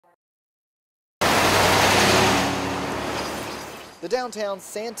The downtown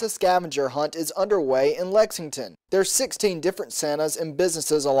Santa Scavenger Hunt is underway in Lexington. There's 16 different Santas and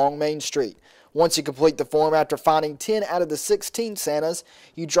businesses along Main Street. Once you complete the form after finding 10 out of the 16 Santas,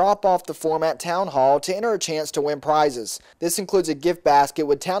 you drop off the form at Town Hall to enter a chance to win prizes. This includes a gift basket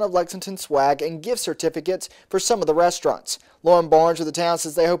with Town of Lexington swag and gift certificates for some of the restaurants. Lauren Barnes with the town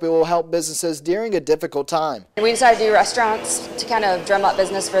says they hope it will help businesses during a difficult time. We decided to do restaurants to kind of drum up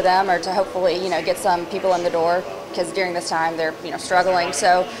business for them, or to hopefully, get some people in the door, because during this time they're, struggling.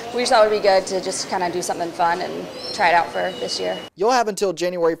 So we just thought it would be good to just kind of do something fun and try it out for this year. You'll have until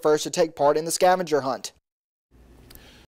January 1st to take part in the scavenger hunt.